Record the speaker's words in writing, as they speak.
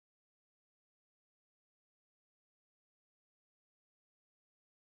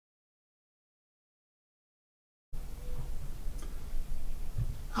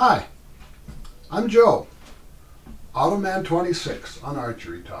Hi, I'm Joe, Automan26 on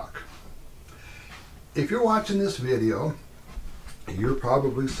Archery Talk. If you're watching this video, you're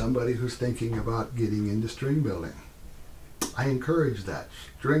probably somebody who's thinking about getting into string building. I encourage that.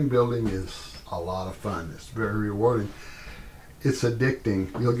 String building is a lot of fun. It's very rewarding. It's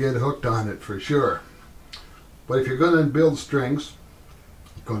addicting. You'll get hooked on it for sure. But if you're going to build strings,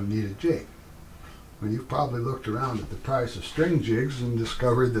 you're going to need a jig. Well, you've probably looked around at the price of string jigs and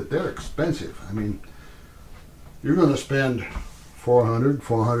discovered that they're expensive. I mean, you're going to spend $400,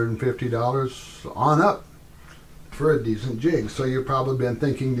 $450 on up for a decent jig. So you've probably been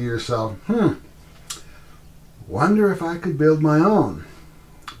thinking to yourself, wonder if I could build my own.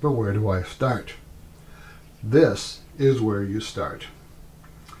 But where do I start? This is where you start.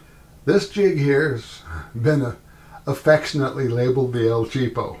 This jig here has been affectionately labeled the El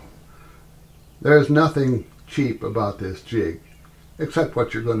Cheapo. There's nothing cheap about this jig, except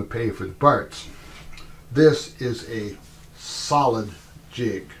what you're going to pay for the parts. This is a solid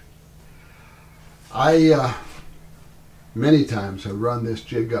jig. I many times have run this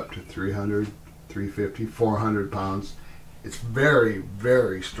jig up to 300, 350, 400 pounds. It's very,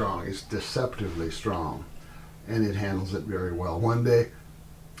 very strong. It's deceptively strong, and it handles it very well. One day,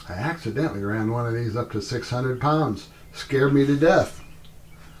 I accidentally ran one of these up to 600 pounds. Scared me to death.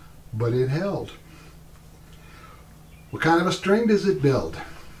 But it held. What kind of a string does it build?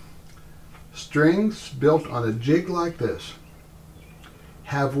 Strings built on a jig like this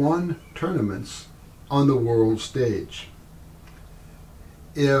have won tournaments on the world stage.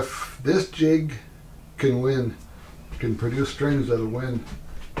 If this jig can produce strings that'll win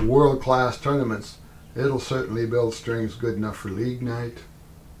world-class tournaments, it'll certainly build strings good enough for league night,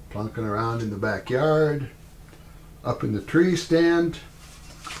 plunking around in the backyard, up in the tree stand.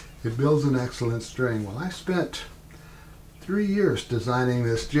 It builds an excellent string. Well, I spent 3 years designing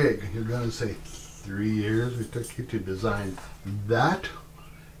this jig. You're going to say, 3 years it took you to design that?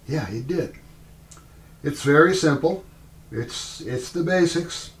 Yeah, it did. It's very simple. It's the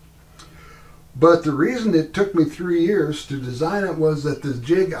basics. But the reason it took me 3 years to design it was that the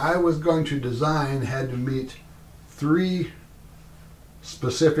jig I was going to design had to meet 3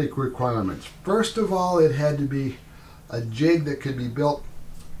 specific requirements. First of all, it had to be a jig that could be built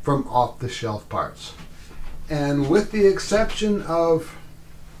from off-the-shelf parts. And with the exception of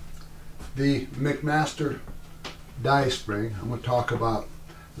the McMaster die spring, I'm going to talk about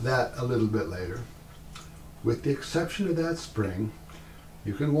that a little bit later. With the exception of that spring,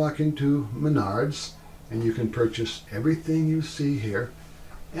 you can walk into Menards and you can purchase everything you see here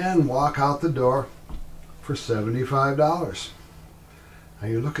and walk out the door for $75. Now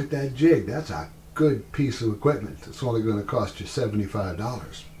you look at that jig, that's a good piece of equipment. It's only going to cost you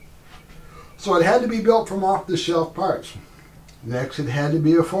 $75. So it had to be built from off-the-shelf parts. Next, it had to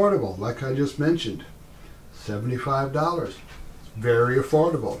be affordable, like I just mentioned. $75. It's very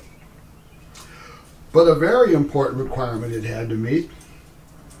affordable. But a very important requirement it had to meet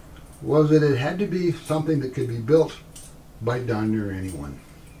was that it had to be something that could be built by darn near anyone.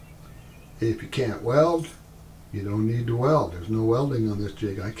 If you can't weld, you don't need to weld. There's no welding on this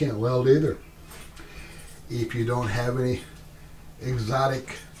jig. I can't weld either. If you don't have any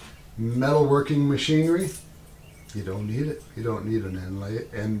exotic metalworking machinery, you don't need it. You don't need an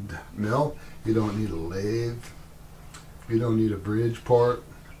end mill. You don't need a lathe. You don't need a Bridgeport,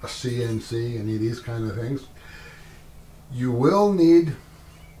 a CNC, any of these kind of things. You will need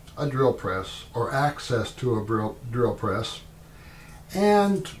a drill press or access to a drill press.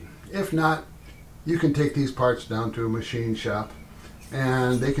 And if not, you can take these parts down to a machine shop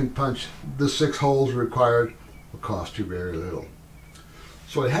and they can punch the 6 holes required. It will cost you very little.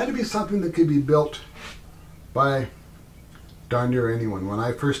 So it had to be something that could be built by darn near anyone. When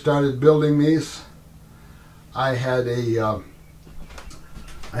I first started building these, I had a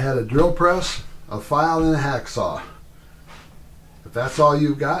drill press, a file, and a hacksaw. If that's all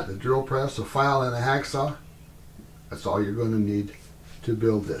you've got, the drill press, a file, and a hacksaw, that's all you're going to need to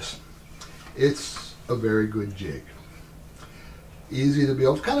build this. It's a very good jig. Easy to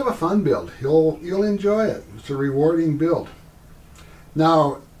build, kind of a fun build. You'll enjoy it. It's a rewarding build.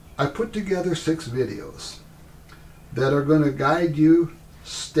 Now, I put together 6 videos that are going to guide you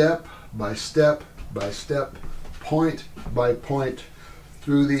step by step by step, point by point,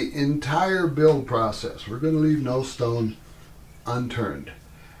 through the entire build process. We're going to leave no stone unturned.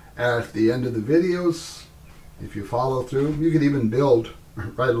 At the end of the videos, if you follow through, you can even build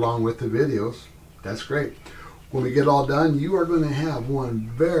right along with the videos. That's great. When we get all done, you are going to have one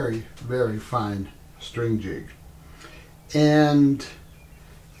very, very fine string jig. And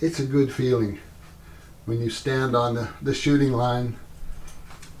it's a good feeling when you stand on the shooting line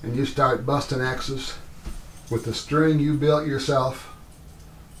and you start busting X's with the string you built yourself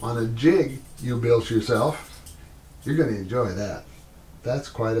on a jig you built yourself, you're going to enjoy that. That's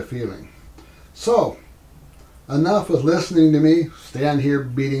quite a feeling. So, enough of listening to me stand here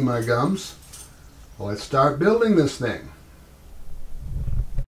beating my gums. Let's start building this thing.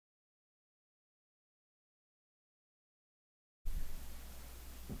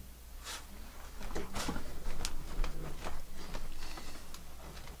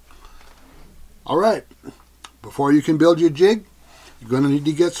 Alright, before you can build your jig, you're going to need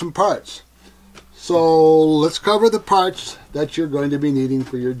to get some parts. So let's cover the parts that you're going to be needing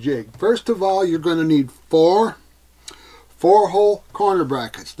for your jig. First of all, you're going to need four 4-hole corner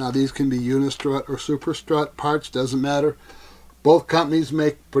brackets. Now these can be Unistrut or Superstrut parts, doesn't matter. Both companies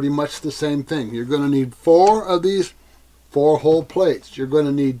make pretty much the same thing. You're going to need 4 of these 4-hole plates. You're going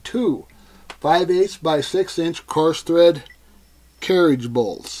to need 2 5/8 by 6-inch coarse thread carriage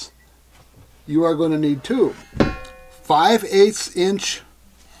bolts. You are going to need 2 5/8-inch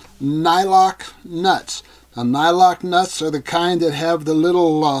nylock nuts. Now nylock nuts are the kind that have the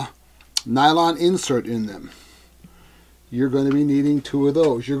little nylon insert in them. You're going to be needing 2 of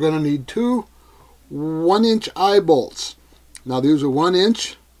those. You're going to need 2 1-inch eye bolts. Now these are 1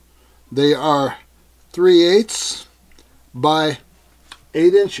 inch. They are 3/8 by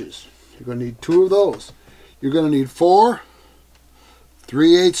 8 inches. You're going to need 2 of those. You're going to need 4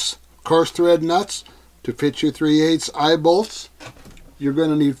 3/8 coarse thread nuts to fit your 3/8 eye bolts. You're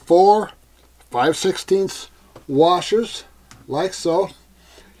going to need 4 5/16 washers, like so.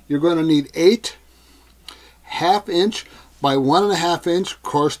 You're going to need 8 1/2-inch by 1.5-inch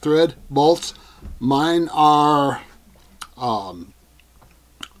coarse thread bolts. Mine are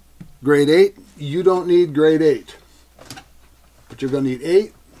grade 8. You don't need grade 8, but you're going to need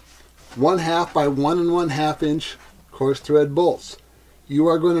 8 1/2 by 1 1/2-inch coarse thread bolts. You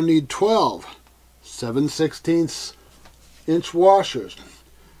are going to need 12 7/16-inch washers.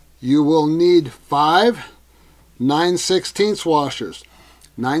 You will need 5 9/16 washers.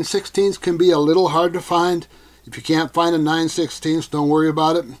 9/16 can be a little hard to find. If you can't find a 9/16, don't worry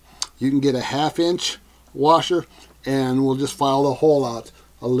about it. You can get a 1/2-inch washer and we'll just file the hole out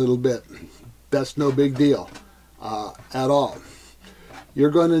a little bit. That's no big deal at all. You're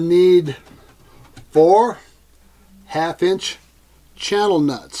going to need 4 1/2-inch channel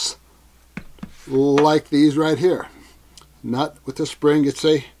nuts, like these right here. Nut with a spring. It's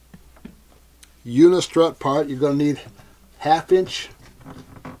a Unistrut part. You're going to need 1/2-inch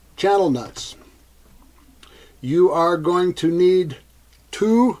channel nuts. You are going to need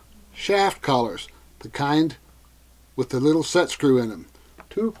 2 shaft collars, the kind with the little set screw in them.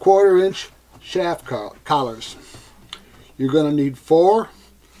 2 1/4-inch shaft collars. You're going to need 4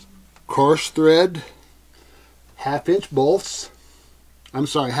 coarse thread 1/2-inch bolts. I'm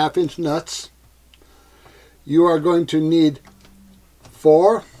sorry, 1/2-inch nuts. You are going to need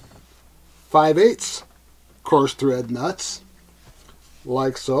 4 5/8 coarse thread nuts,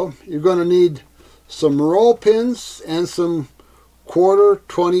 like so. You're going to need some roll pins and some 1/4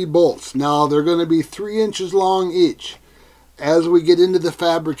 20 bolts. Now they're going to be 3 inches long each. As we get into the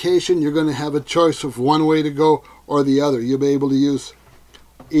fabrication, you're going to have a choice of one way to go or the other. You'll be able to use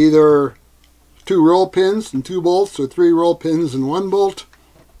either 2 roll pins and 2 bolts, or 3 roll pins and 1 bolt.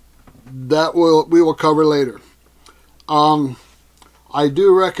 That we will cover later. I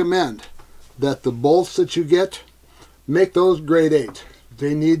do recommend that the bolts that you get, make those grade 8.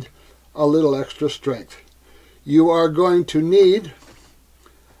 They need a little extra strength. You are going to need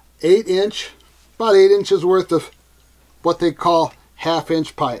 8-inch, about 8 inches worth of what they call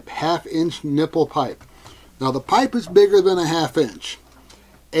 1/2-inch pipe, 1/2-inch nipple pipe. Now the pipe is bigger than a 1/2-inch,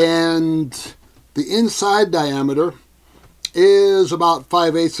 and the inside diameter is about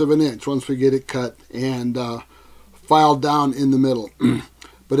 5/8 of an inch once we get it cut and filed down in the middle.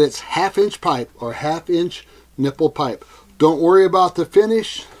 But it's 1/2-inch pipe or 1/2-inch nipple pipe. Don't worry about the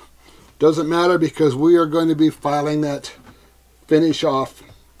finish. Doesn't matter, because we are going to be filing that finish off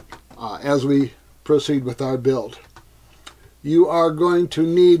as we proceed with our build. You are going to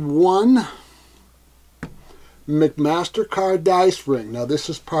need 1 McMaster car die spring. Now this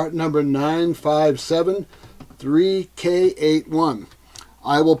is part number 9573K81.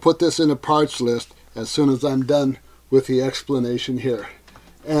 I will put this in a parts list as soon as I'm done with the explanation here.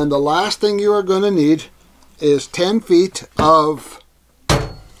 And the last thing you are going to need is 10 feet of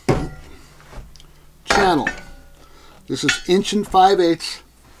channel. This is 1 5/8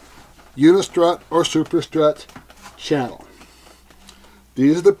 Unistrut or Superstrut channel.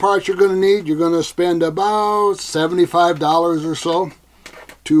 These are the parts you're going to need. You're going to spend about $75 or so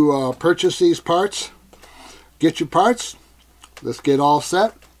to purchase these parts. Get your parts. Let's get all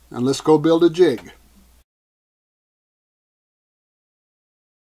set and let's go build a jig.